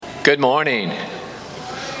Good morning.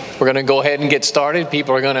 We're going to go ahead and get started.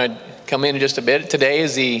 People are going to come in just a bit. Today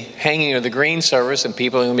is the hanging of the green service, and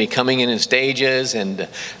people are going to be coming in stages, and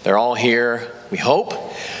they're all here, we hope.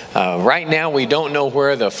 Right now, we don't know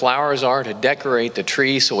where the flowers are to decorate the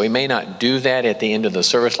tree, so we may not do that at the end of the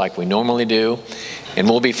service like we normally do, and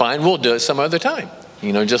we'll be fine. We'll do it some other time,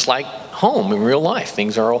 just like home in real life.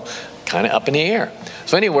 Things are all kind of up in the air.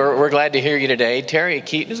 So anyway, we're glad to hear you today. Terry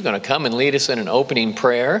Keaton is going to come and lead us in an opening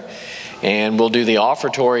prayer, and we'll do the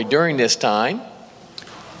offertory during this time.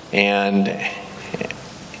 And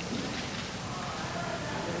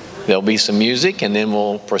there'll be some music, and then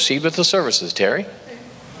we'll proceed with the services. Terry?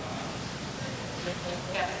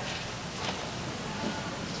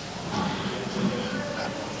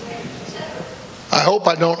 I hope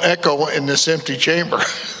I don't echo in this empty chamber.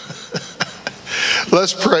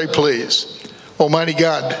 Let's pray, please. Almighty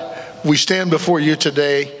God, we stand before you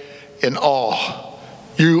today in awe.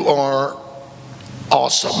 You are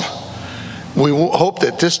awesome. We hope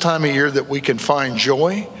that this time of year that we can find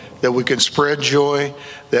joy, that we can spread joy,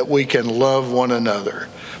 that we can love one another.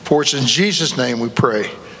 For it's in Jesus' name we pray.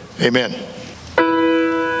 Amen.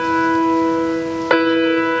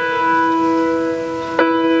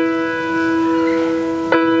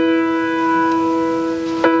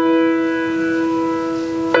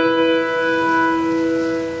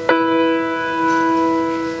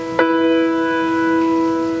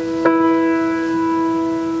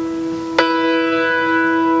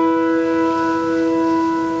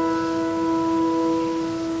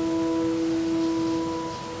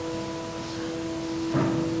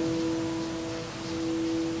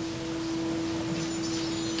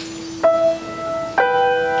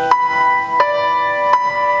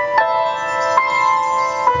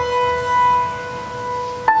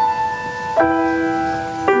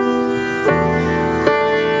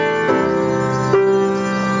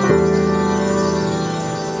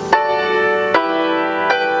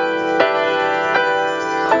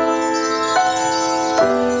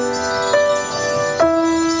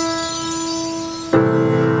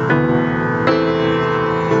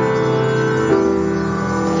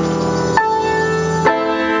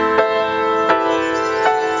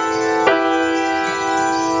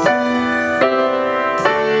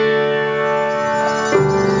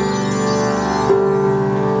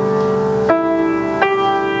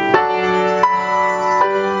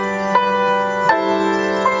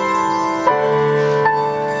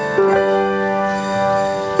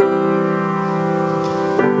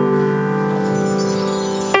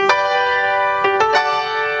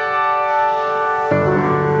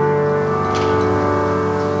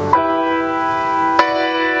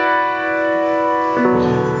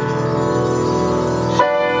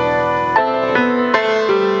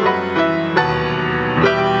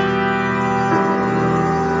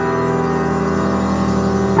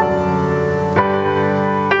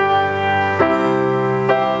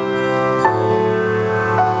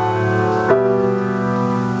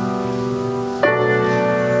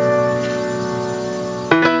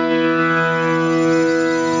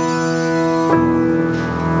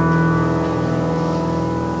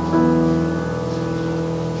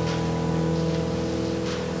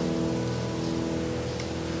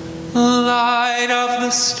 Light of the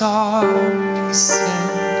star descend.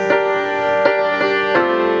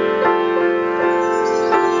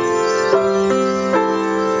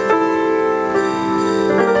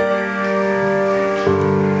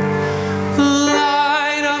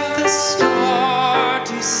 Light of the star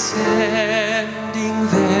descending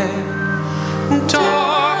there.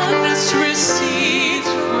 Darkness recedes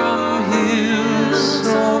from hills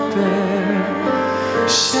so bare.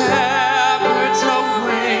 Shepherds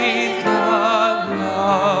await the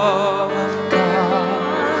love of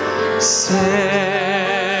God,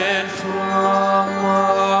 sent from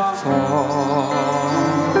afar.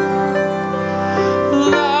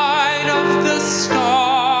 Light of the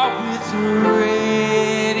star with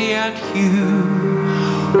radiant hue,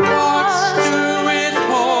 walks through with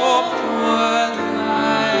hope for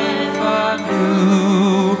life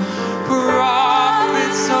anew.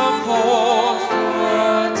 Prophets of old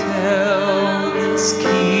foretell this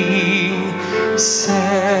King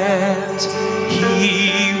sent.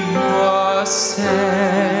 He was sent.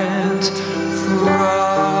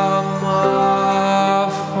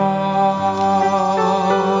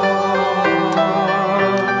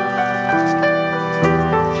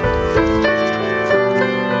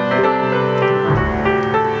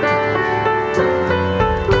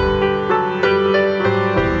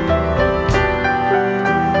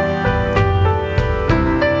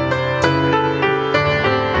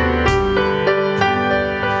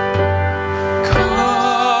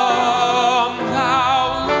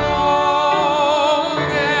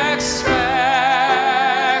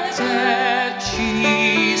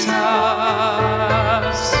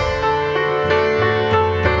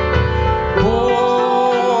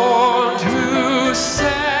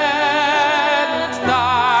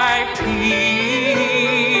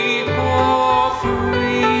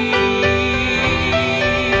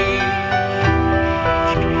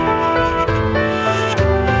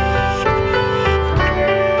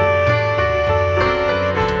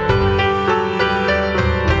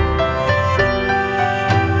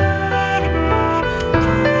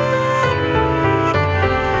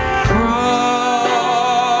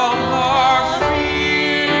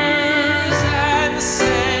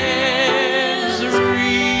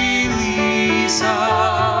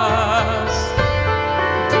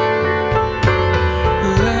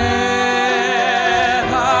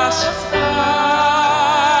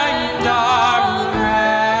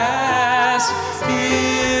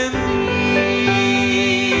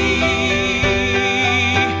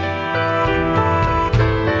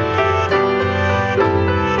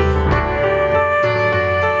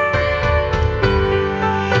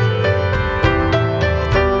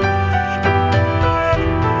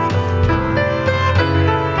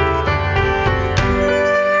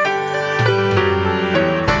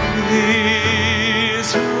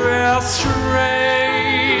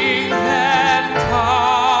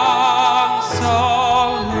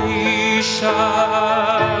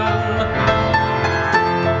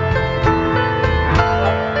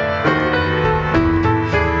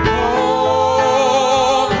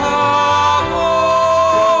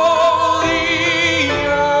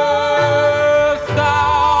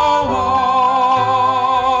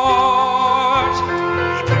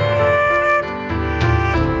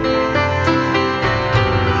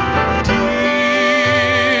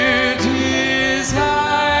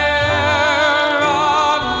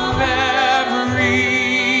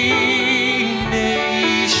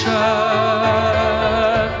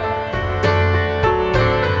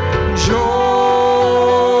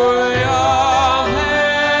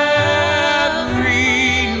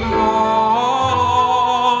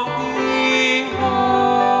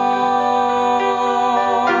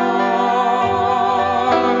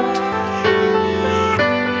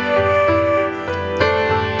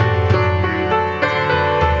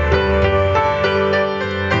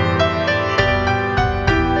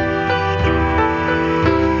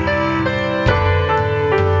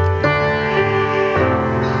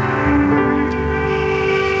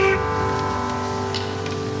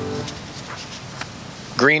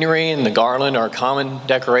 Greenery and the garland are common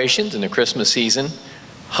decorations in the Christmas season.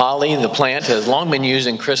 Holly, the plant, has long been used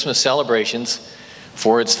in Christmas celebrations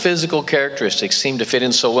for its physical characteristics seem to fit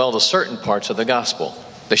in so well to certain parts of the gospel.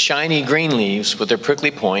 The shiny green leaves with their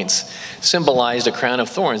prickly points symbolize the crown of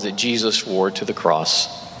thorns that Jesus wore to the cross.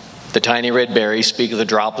 The tiny red berries speak of the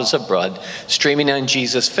droplets of blood streaming on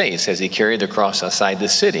Jesus' face as he carried the cross outside the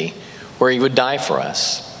city where he would die for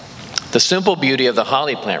us. The simple beauty of the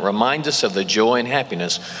holly plant reminds us of the joy and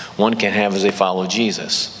happiness one can have as they follow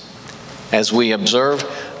Jesus. As we observe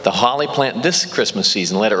the holly plant this Christmas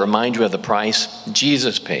season, let it remind you of the price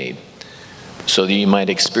Jesus paid so that you might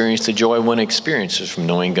experience the joy one experiences from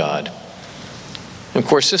knowing God. And of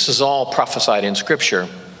course, this is all prophesied in Scripture.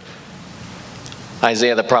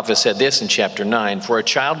 Isaiah the prophet said this in chapter 9, "For a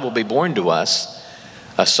child will be born to us,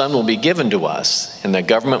 a son will be given to us, and the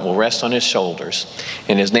government will rest on his shoulders,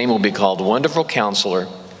 and his name will be called Wonderful Counselor,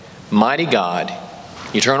 Mighty God,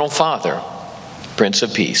 Eternal Father, Prince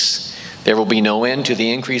of Peace. There will be no end to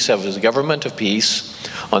the increase of his government of peace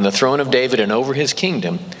on the throne of David and over his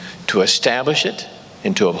kingdom, to establish it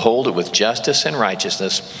and to uphold it with justice and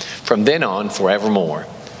righteousness from then on forevermore.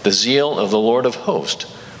 The zeal of the Lord of hosts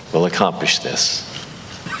will accomplish this."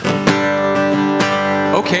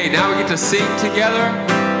 Okay, now we get to sing together.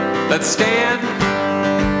 Let's stand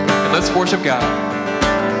and let's worship God.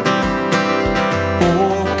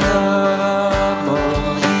 Oh, come,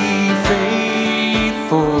 all ye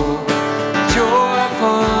faithful,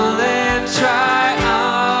 joyful and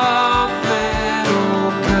triumphant.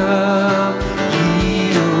 Oh, come,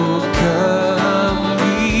 ye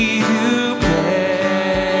who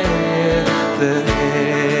bear the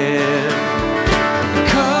hand.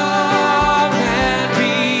 Come and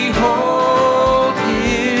behold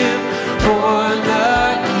him, born the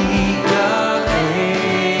King of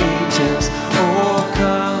ages. Oh,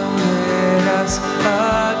 come, let us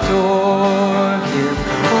adore him.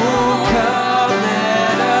 Oh, come,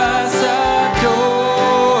 let us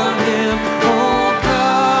adore him. Oh,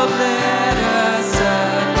 come, let us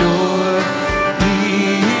adore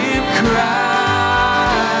him,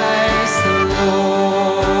 Christ the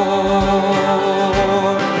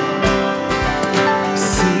Lord.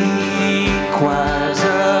 Sing, choirs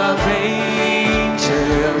of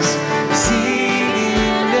angels, sing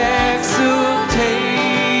in exultation.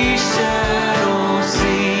 Oh,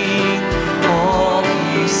 sing, all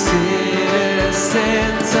ye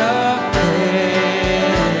citizens of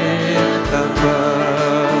heaven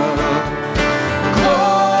above.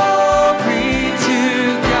 Glory to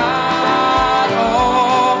God,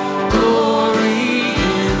 all glory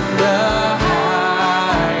in the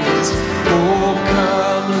highest. Oh,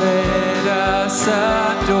 come, let us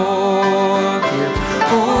adore him.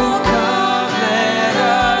 Oh, come, let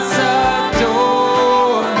us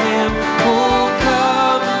adore him. Oh,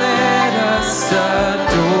 come, let us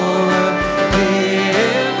adore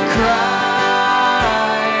him,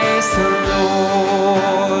 Christ the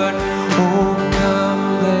Lord. Oh, come,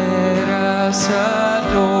 let us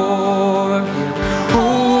adore him.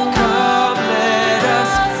 Oh, come, let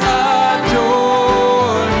us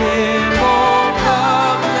adore him. Oh,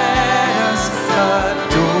 come, let us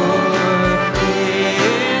adore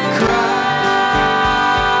him,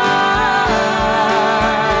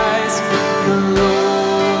 Christ the Lord.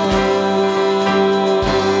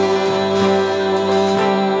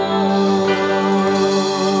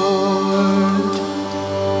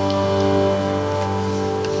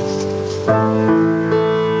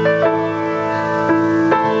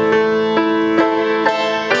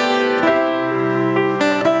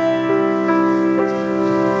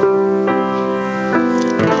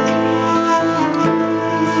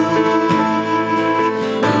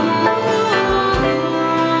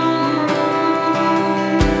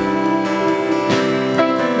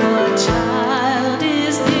 What child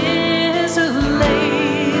is this who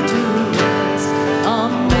laid to rest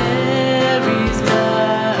on Mary's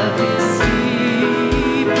lap is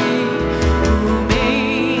sleeping, whom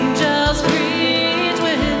angels greet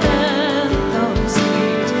with anthems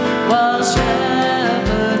sweet, while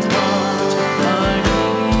shepherds watch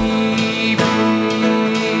uneasy.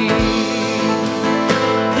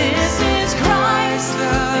 This is Christ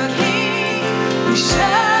the King, who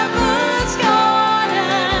shepherds God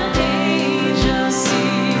and angels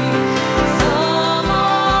sing. From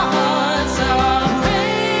our hearts our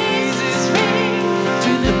praises ring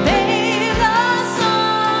to the babe, the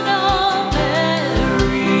Son of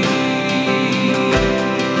Mary.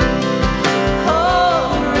 Oh,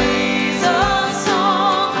 raise a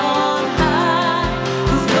song on high,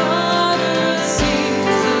 whose mother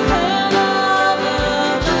sings of her love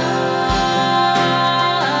above.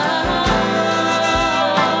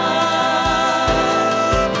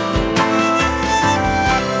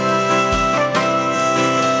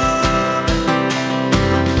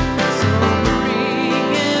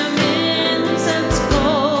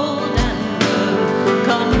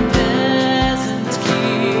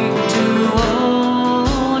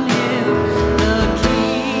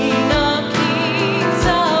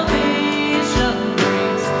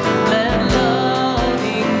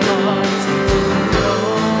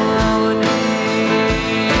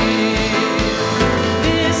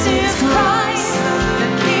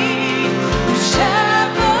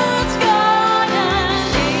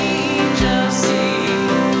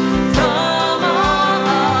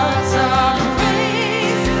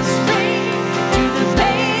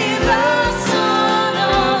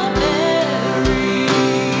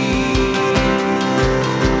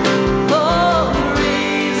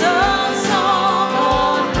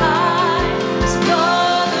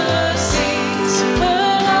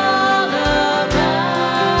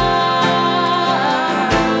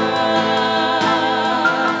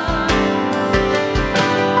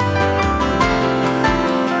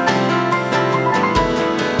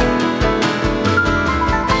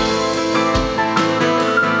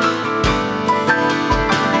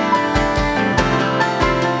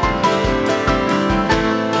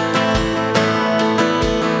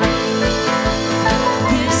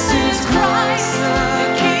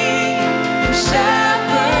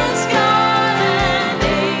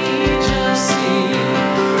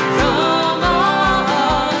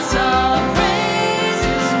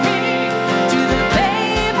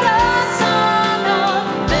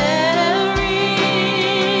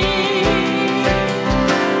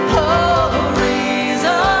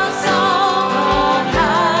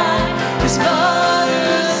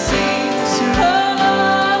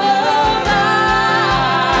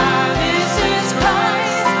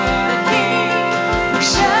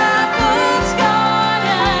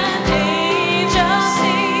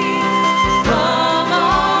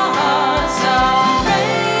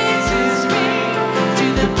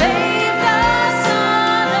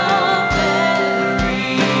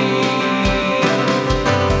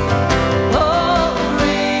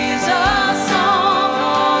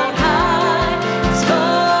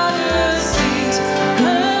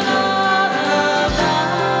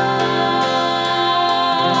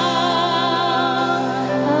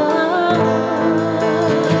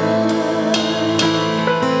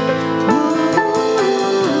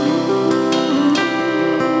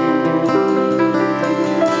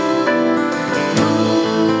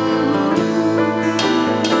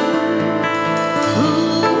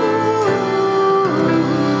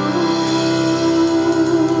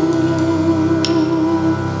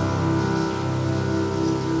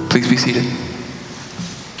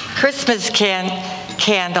 Christmas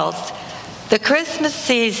candles. The Christmas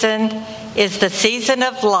season is the season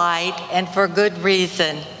of light, and for good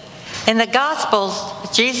reason. In the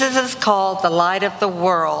Gospels, Jesus is called the light of the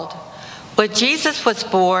world. When Jesus was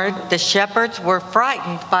born, the shepherds were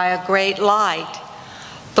frightened by a great light.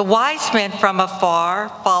 The wise men from afar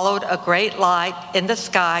followed a great light in the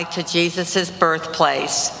sky to Jesus'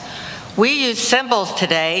 birthplace. We use symbols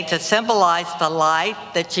today to symbolize the light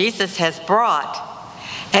that Jesus has brought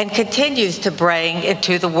and continues to bring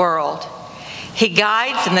into the world. He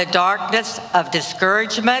guides in the darkness of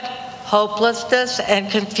discouragement, hopelessness, and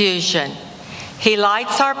confusion. He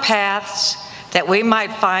lights our paths that we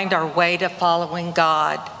might find our way to following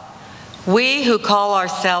God. We who call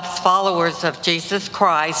ourselves followers of Jesus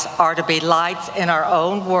Christ are to be lights in our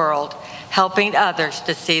own world, helping others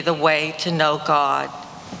to see the way to know God.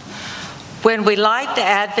 When we light the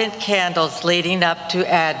Advent candles leading up to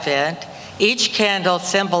Advent, each candle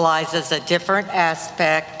symbolizes a different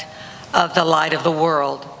aspect of the light of the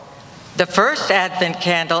world. The first Advent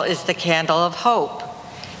candle is the candle of hope.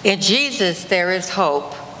 In Jesus, there is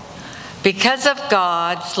hope. Because of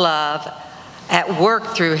God's love at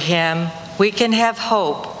work through him, we can have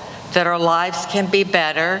hope that our lives can be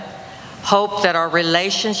better, hope that our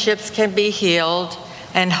relationships can be healed,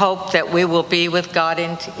 and hope that we will be with God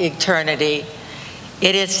in eternity.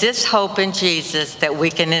 It is this hope in Jesus that we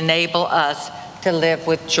can enable us to live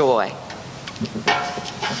with joy.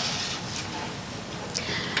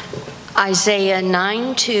 Isaiah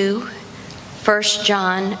 9:2, 1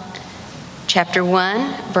 John chapter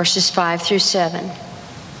 1, verses 5 through 7.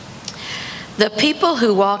 The people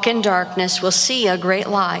who walk in darkness will see a great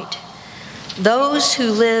light. Those who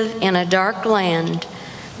live in a dark land,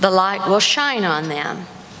 the light will shine on them.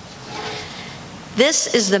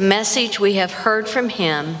 This is the message we have heard from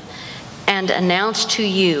him and announced to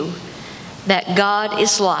you, that God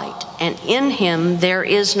is light, and in him there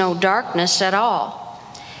is no darkness at all.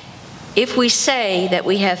 If we say that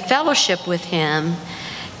we have fellowship with him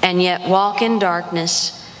and yet walk in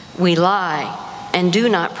darkness, we lie and do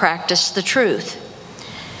not practice the truth.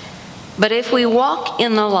 But if we walk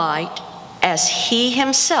in the light, as he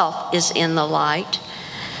himself is in the light,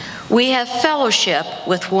 we have fellowship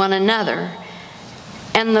with one another,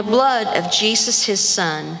 and the blood of Jesus his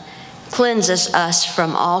Son cleanses us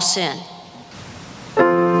from all sin.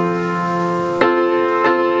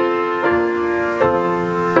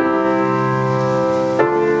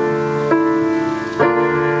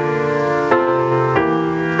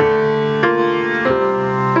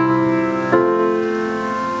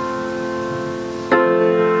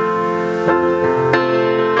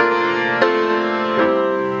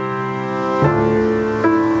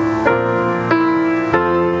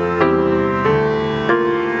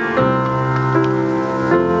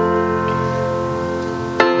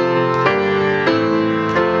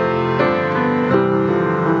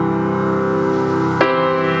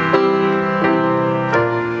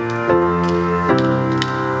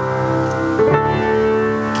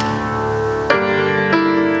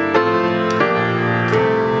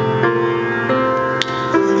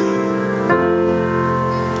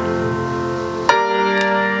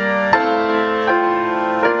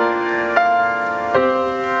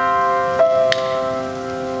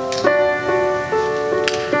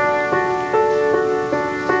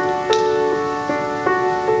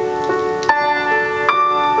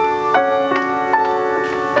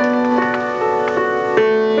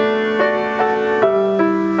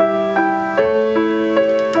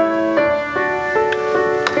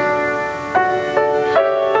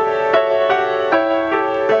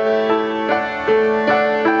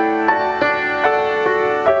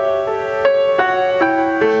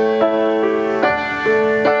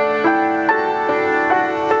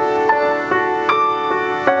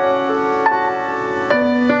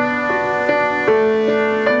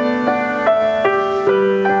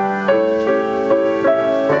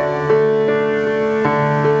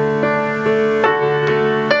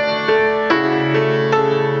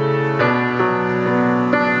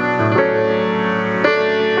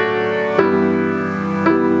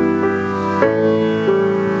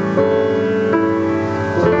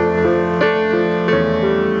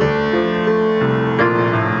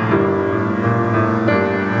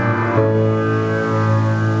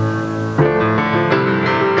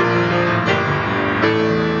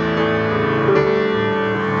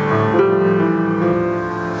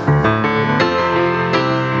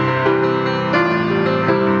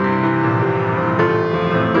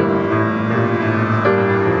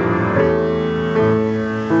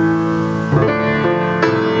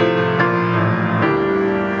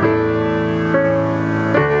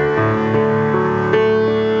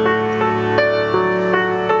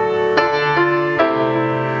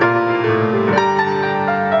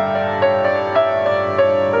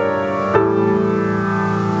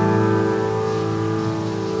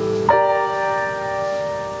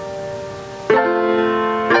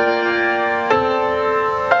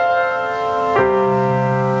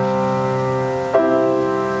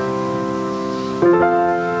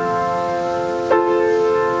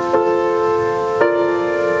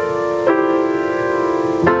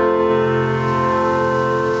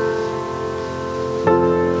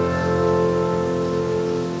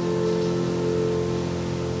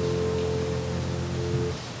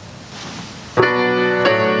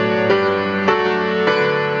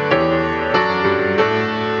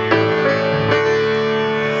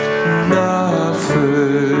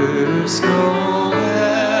 first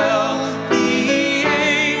Noel, the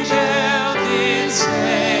angel did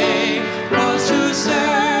say, was to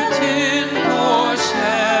certain poor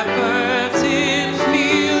shepherds in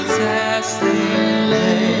fields as they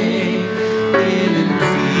lay, in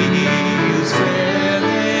fields where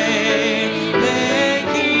they lay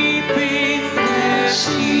keeping their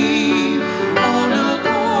sheep on a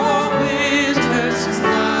poor winter's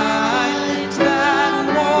night that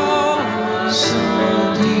was so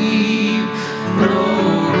deep.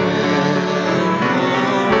 Noel,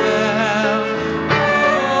 Noel,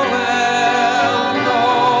 Noel,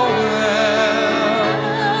 Noel,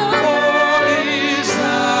 born is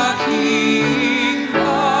the King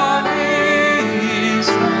of Israel.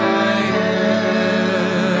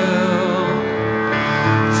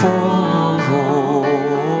 For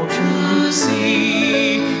all to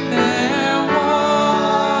see, there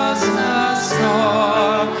was a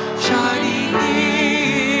star shining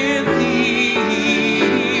in the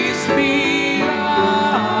east beyond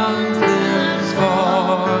them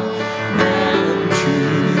far, and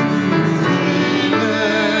truly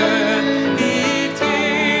learned it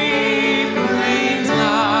gave great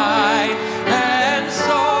light, and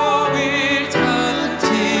so it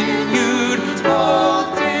continued all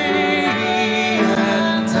day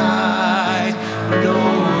and night.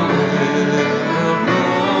 Noel,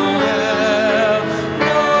 Noel,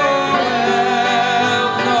 Noel,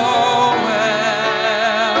 Noel,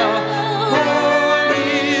 born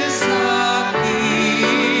is the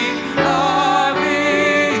King of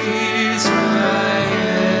Israel.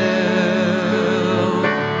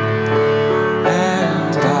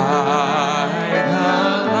 And by the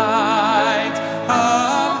light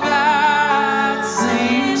of that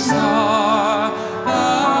same star, the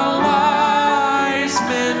wise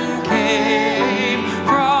men came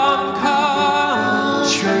from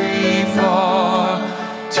country far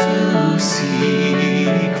to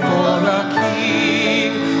seek for a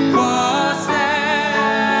king. Was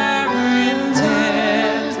their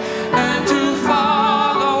intent, and to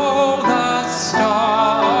follow the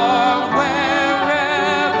star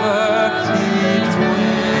wherever it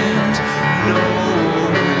went.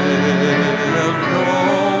 Noel, Noel,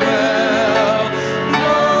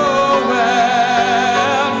 Noel,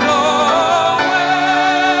 Noel,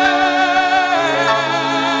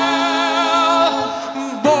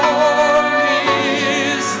 born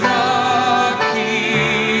is the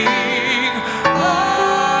King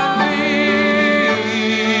of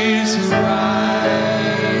Israel.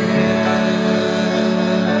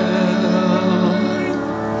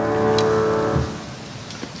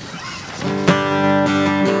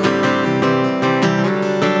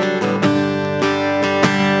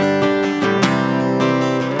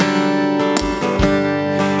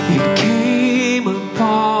 It came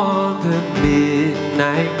upon the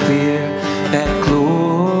midnight clear, that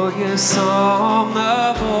glorious song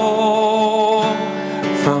of old,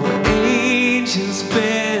 from angels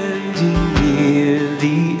bending near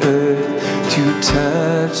the earth to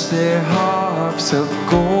touch their harps of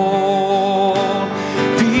gold.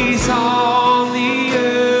 Peace on the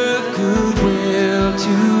earth, goodwill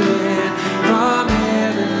to men, from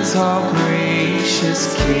heaven's all gracious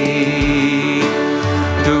King.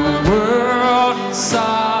 The world in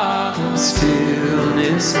solemn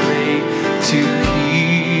stillness lay to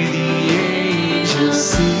hear the angels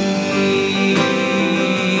sing.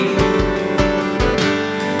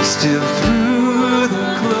 Still through the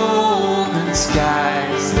cloven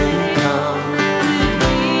skies they come,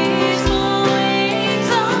 These wings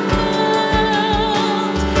of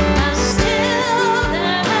gold, and still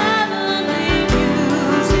their heavenly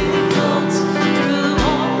music floats through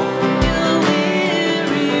all your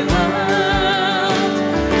weary world.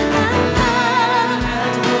 And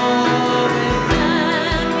that glory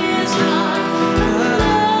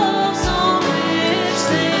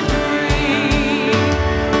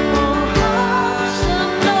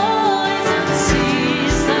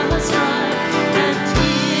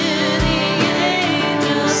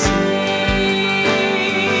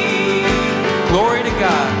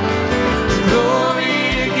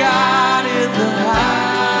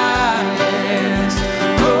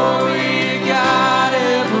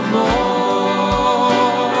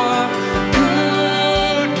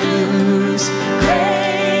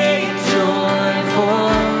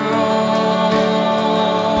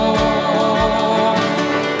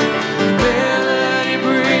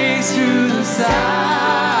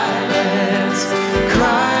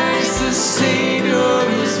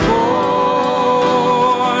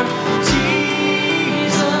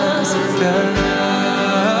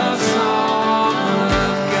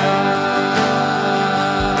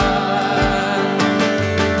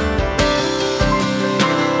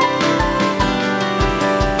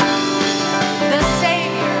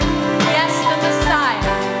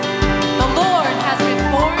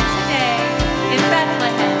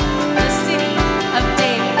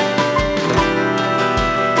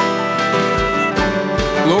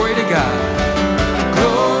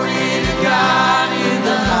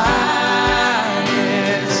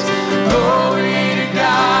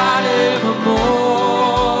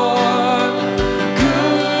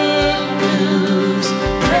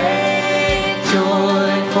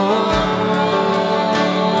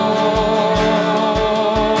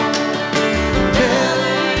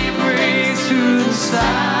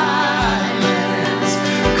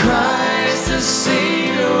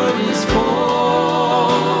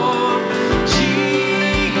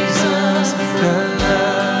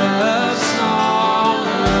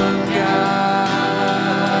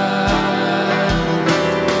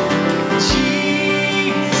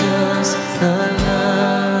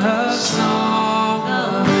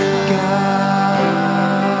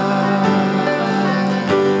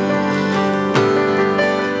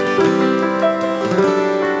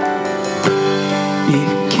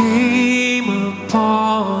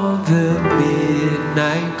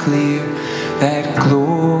clear, that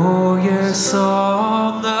glorious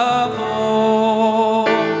song of old,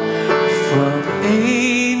 from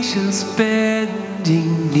angels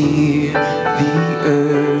bending near the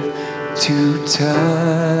earth to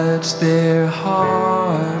touch their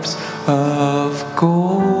harps of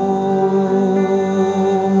gold.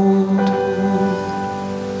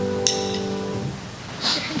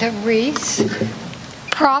 The wreaths.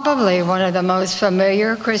 Probably one of the most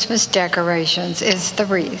familiar Christmas decorations is the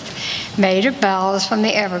wreath. Made of boughs from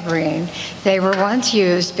the evergreen, they were once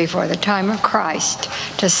used before the time of Christ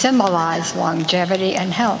to symbolize longevity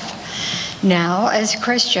and health. Now, as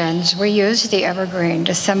Christians, we use the evergreen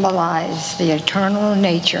to symbolize the eternal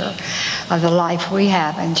nature of the life we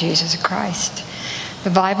have in Jesus Christ. The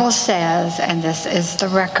Bible says, and this is the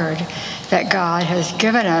record, that God has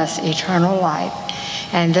given us eternal life,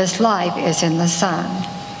 and this life is in the Son.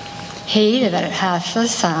 He that hath the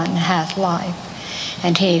Son hath life,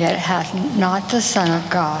 and he that hath not the Son of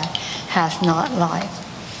God hath not life.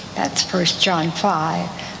 That's 1 John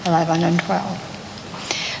 5, 11 and 12.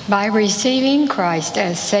 By receiving Christ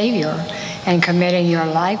as Savior and committing your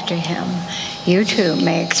life to Him, you too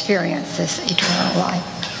may experience this eternal life.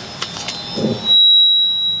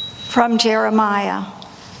 From Jeremiah,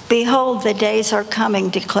 behold, the days are coming,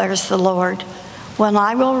 declares the Lord, when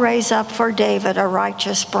I will raise up for David a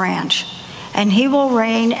righteous branch, and he will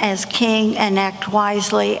reign as king and act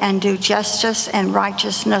wisely and do justice and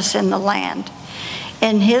righteousness in the land.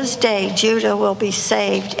 In his day, Judah will be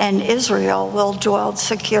saved and Israel will dwell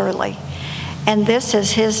securely. And this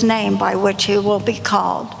is his name by which he will be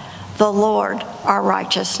called, the Lord our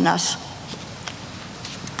righteousness.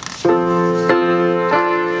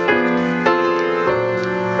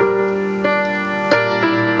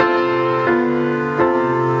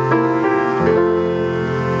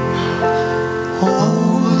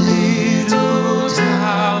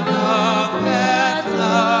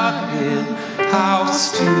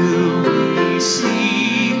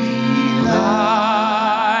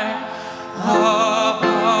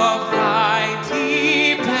 Above thy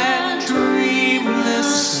deep and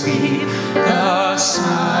dreamless sleep,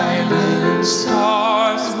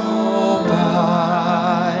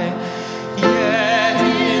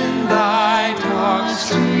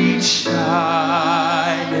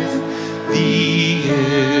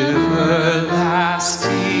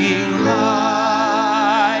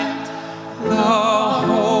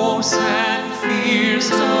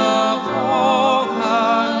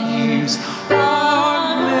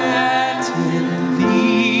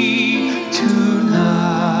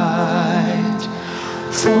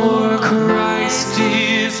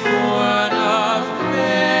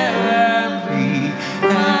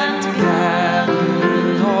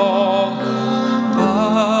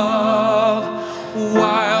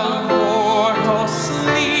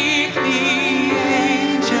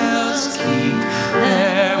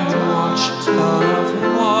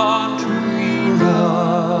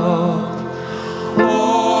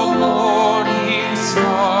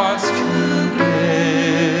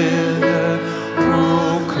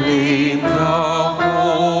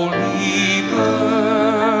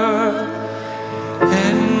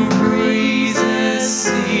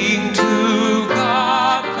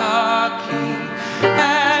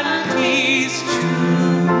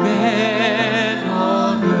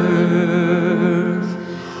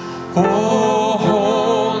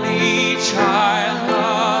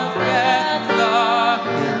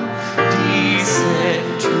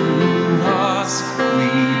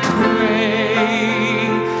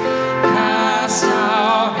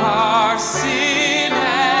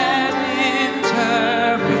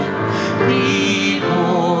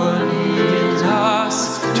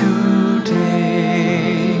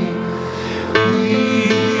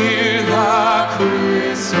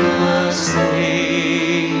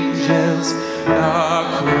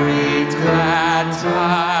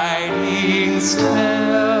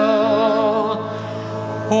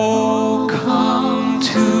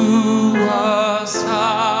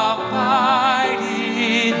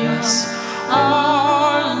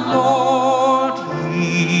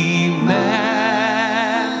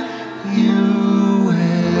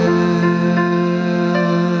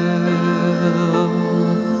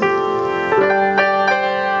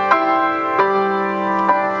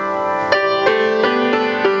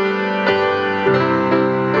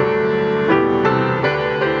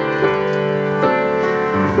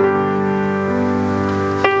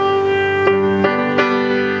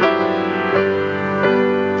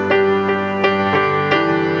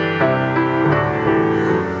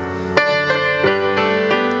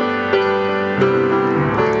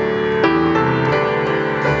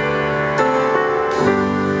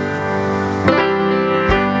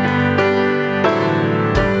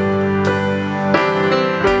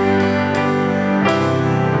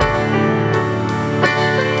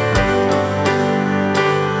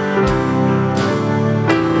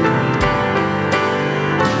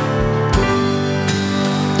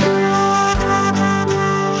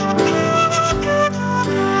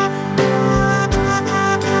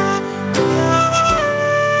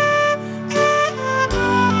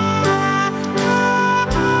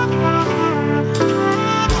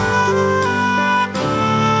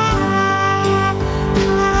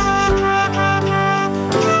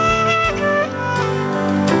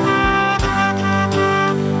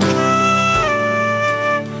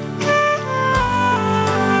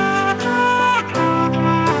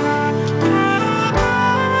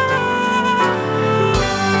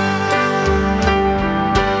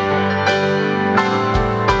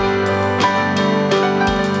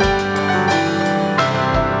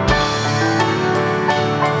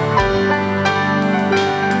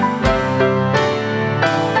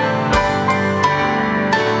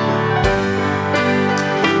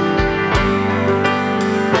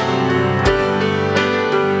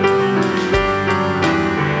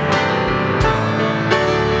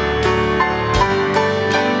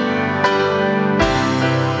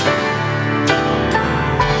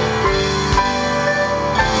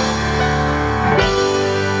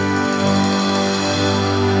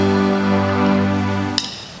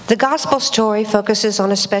 The gospel story focuses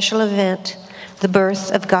on a special event, the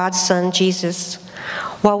birth of God's Son, Jesus.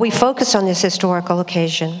 While we focus on this historical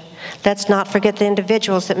occasion, let's not forget the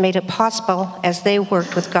individuals that made it possible as they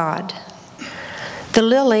worked with God. The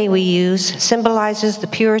lily we use symbolizes the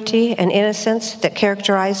purity and innocence that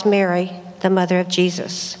characterized Mary, the mother of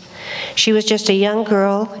Jesus. She was just a young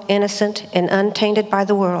girl, innocent and untainted by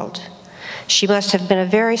the world. She must have been a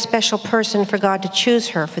very special person for God to choose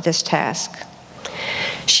her for this task.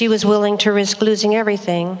 She was willing to risk losing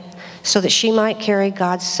everything so that she might carry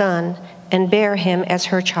God's Son and bear him as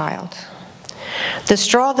her child. The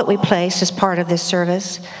straw that we place as part of this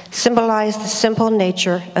service symbolized the simple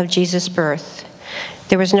nature of Jesus' birth.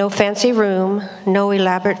 There was no fancy room, no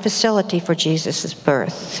elaborate facility for Jesus'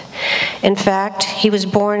 birth. In fact, he was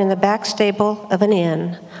born in the back stable of an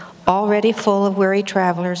inn, already full of weary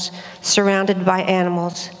travelers, surrounded by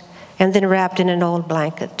animals, and then wrapped in an old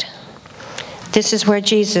blanket. This is where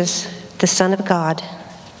Jesus, the Son of God,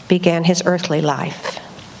 began his earthly life.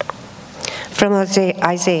 From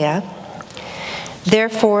Isaiah,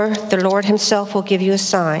 "Therefore, the Lord himself will give you a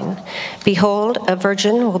sign. Behold, a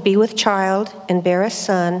virgin will be with child and bear a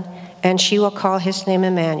son, and she will call his name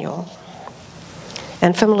Emmanuel."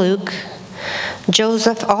 And from Luke,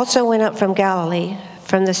 "Joseph also went up from Galilee,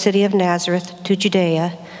 from the city of Nazareth to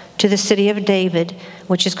Judea, to the city of David,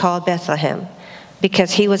 which is called Bethlehem,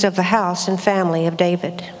 because he was of the house and family of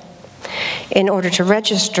David, in order to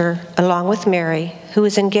register along with Mary, who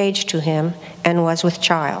was engaged to him and was with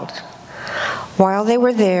child. While they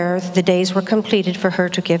were there, the days were completed for her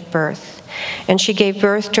to give birth. And she gave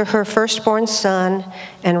birth to her firstborn son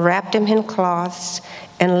and wrapped him in cloths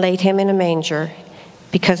and laid him in a manger,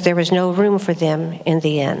 because there was no room for them in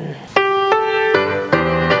the inn."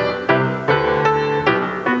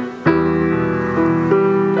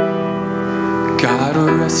 God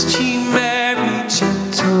rest ye merry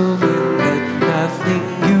gentlemen, let nothing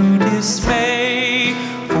you dismay.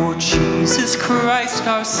 For Jesus Christ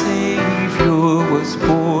our Savior was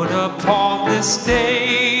born upon this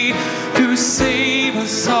day, to save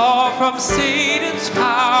us all from Satan's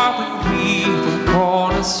power when we were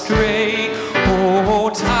gone astray. Oh,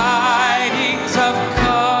 tidings of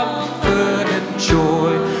comfort and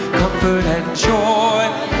joy, comfort and joy.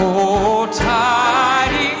 Oh,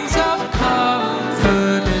 tidings of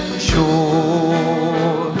comfort and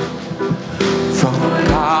joy. From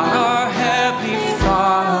God our Heavenly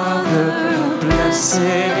Father, the blessed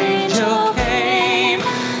angel came,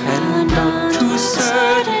 and unto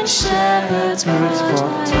certain shepherds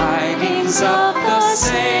brought tidings of the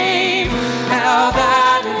same. Now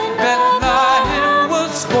that in Bethlehem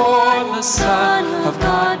was born the Son of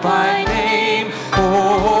God by name.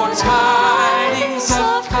 Oh, tidings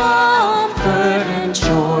of comfort and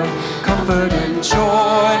joy, comfort and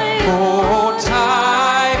joy. Oh,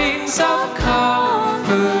 tidings of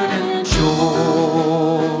comfort and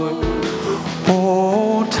joy.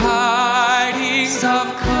 Oh, tidings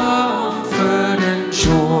of comfort and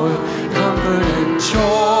joy, comfort and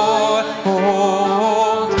joy.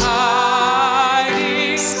 Oh,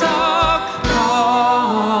 tidings of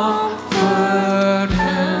comfort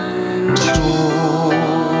and joy.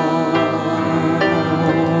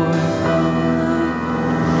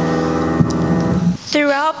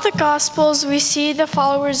 Throughout the Gospels, we see the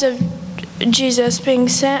followers of Jesus being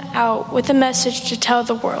sent out with a message to tell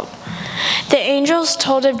the world. The angels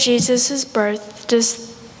told of Jesus' birth.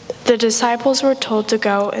 The disciples were told to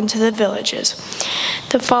go into the villages.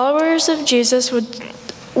 The followers of Jesus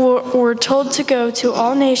were told to go to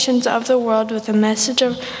all nations of the world with a message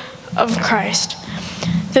of Christ.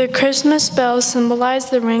 The Christmas bells symbolize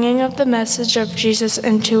the ringing of the message of Jesus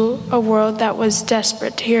into a world that was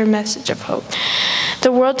desperate to hear a message of hope.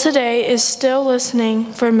 The world today is still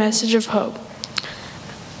listening for a message of hope.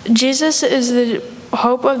 Jesus is the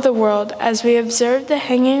hope of the world. As we observe the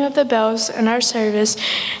hanging of the bells in our service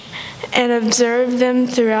and observe them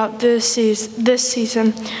throughout this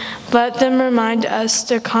season, let them remind us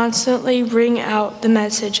to constantly ring out the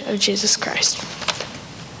message of Jesus Christ.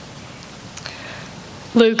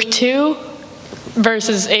 Luke 2,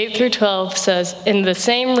 verses 8 through 12 says, "In the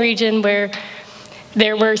same region where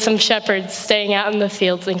there were some shepherds staying out in the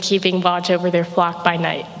fields and keeping watch over their flock by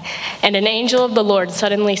night. And an angel of the Lord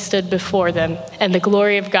suddenly stood before them, and the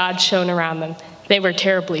glory of God shone around them. They were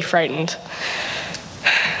terribly frightened.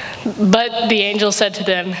 But the angel said to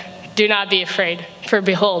them, 'Do not be afraid, for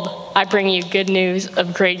behold, I bring you good news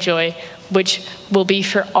of great joy, which will be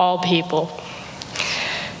for all people.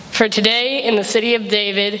 For today in the city of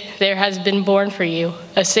David there has been born for you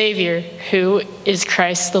a Savior, who is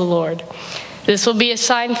Christ the Lord. This will be a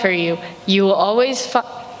sign for you. You will always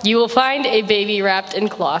You will find a baby wrapped in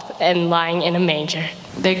cloth and lying in a manger.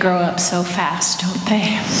 They grow up so fast, don't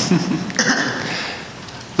they?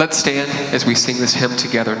 Let's stand as we sing this hymn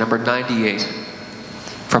together, number 98,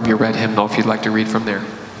 from your red hymnal, if you'd like to read from there.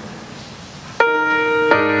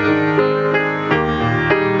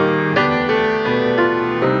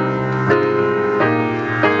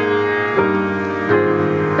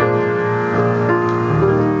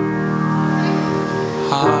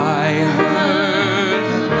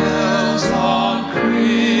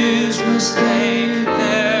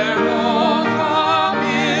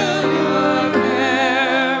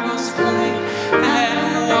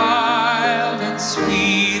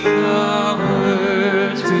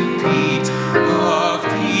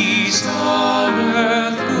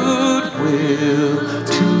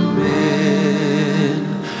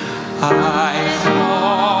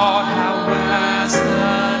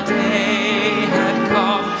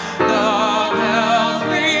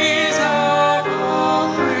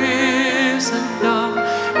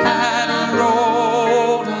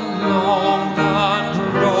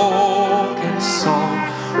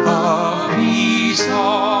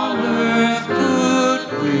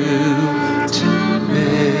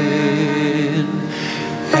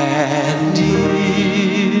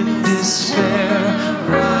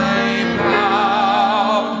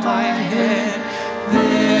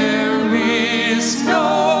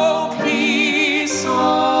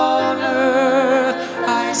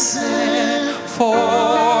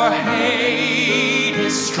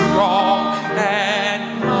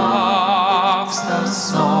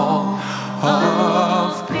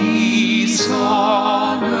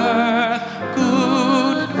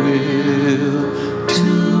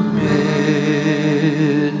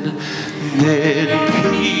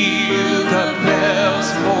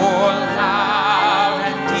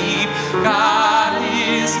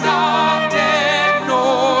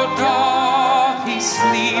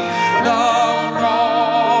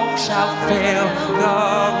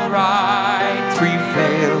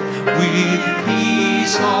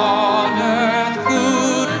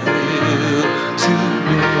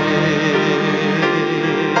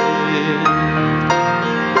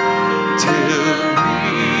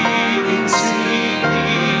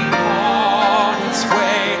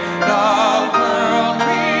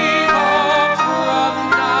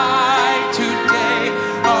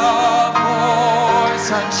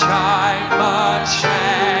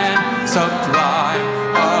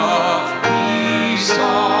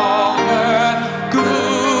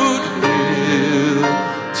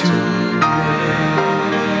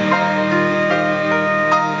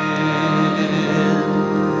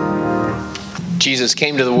 Jesus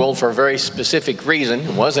came to the world for a very specific reason.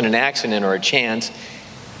 It wasn't an accident or a chance.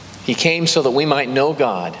 He came so that we might know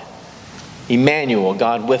God. Emmanuel,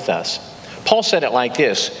 God with us. Paul said it like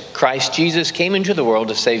this: Christ Jesus came into the world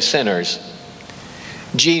to save sinners.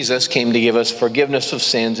 Jesus came to give us forgiveness of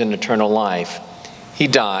sins and eternal life. He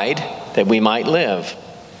died that we might live.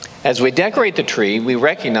 As we decorate the tree, we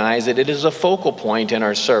recognize that it is a focal point in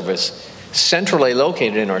our service, centrally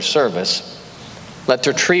located in our service. Let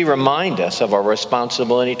the tree remind us of our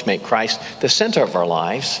responsibility to make Christ the center of our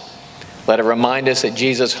lives. Let it remind us that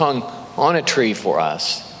Jesus hung on a tree for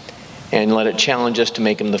us. And let it challenge us to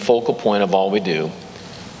make him the focal point of all we do.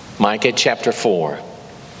 Micah chapter 4.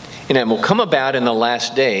 And it will come about in the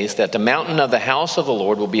last days that the mountain of the house of the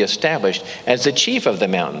Lord will be established as the chief of the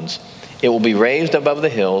mountains. It will be raised above the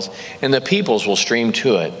hills, and the peoples will stream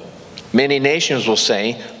to it. Many nations will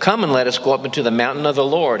say, "Come and let us go up into the mountain of the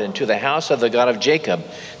Lord, and to the house of the God of Jacob,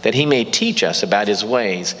 that he may teach us about his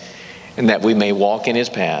ways, and that we may walk in his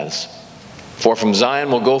paths. For from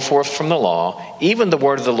Zion will go forth from the law, even the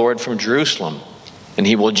word of the Lord from Jerusalem. And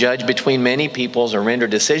he will judge between many peoples and render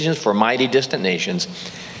decisions for mighty distant nations.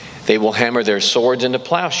 They will hammer their swords into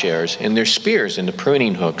plowshares and their spears into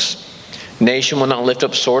pruning hooks. Nation will not lift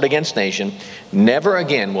up sword against nation. Never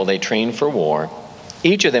again will they train for war.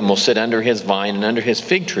 Each of them will sit under his vine and under his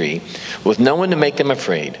fig tree, with no one to make them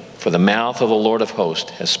afraid, for the mouth of the Lord of hosts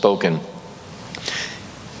has spoken."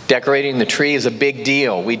 Decorating the tree is a big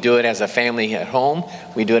deal. We do it as a family at home.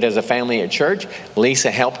 We do it as a family at church. Lisa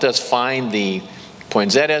helped us find the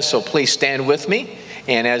poinsettias, so please stand with me.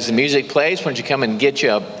 And as the music plays, why don't you come and get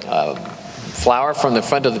you a flower from the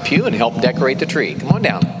front of the pew and help decorate the tree. Come on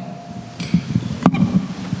down.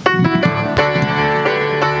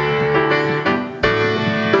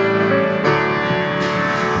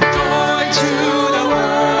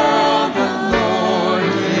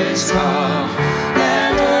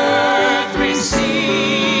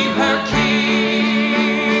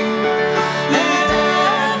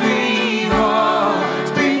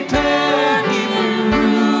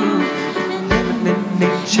 Room.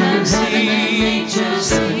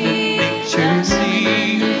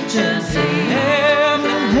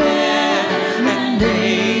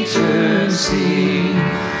 manger sing.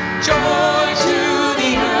 Joy to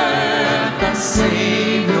the earth, the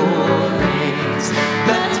Savior reigns.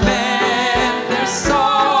 Let men their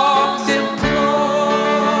songs employ,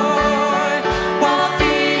 while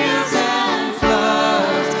fields and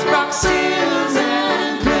floods, rocks, hills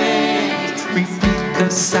and plains repeat the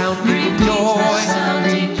sounding joy.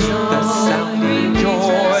 The sounding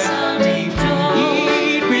joy.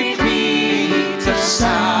 Repeat the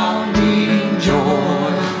sounding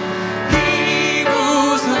joy. He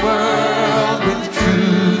rules the world with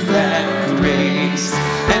truth and grace,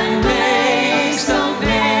 and makes the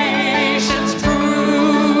nations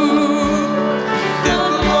prove the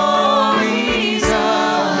glories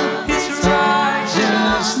of his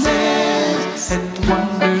righteousness and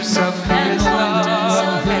wonders of his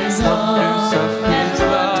love, and wonders of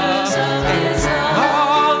his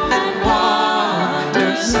love, and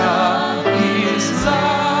wonders of his love.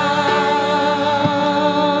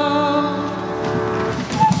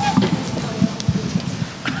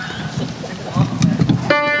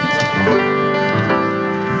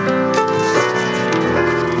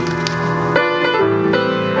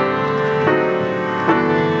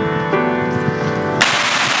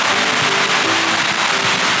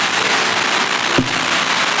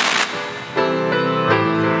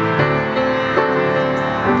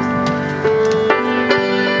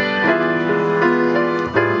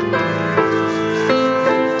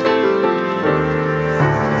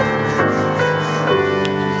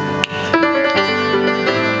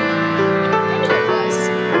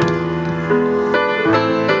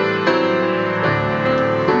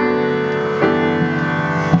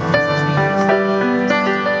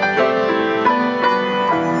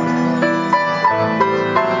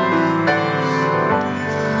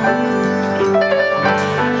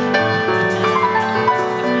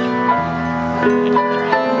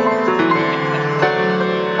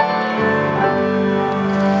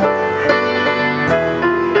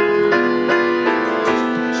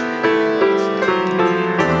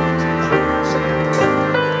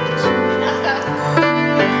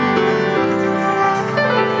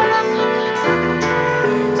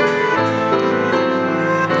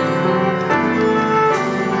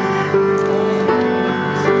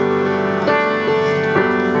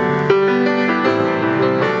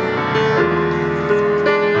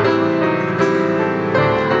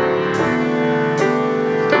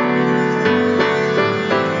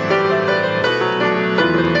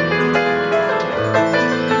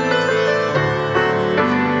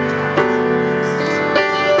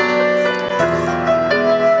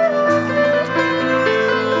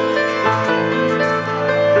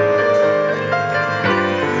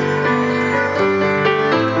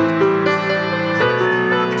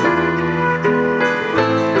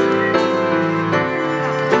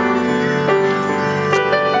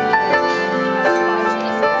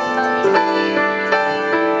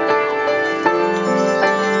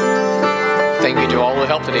 Thank you to all who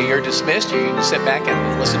helped today. You're dismissed. You can sit back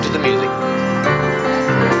and listen to the music.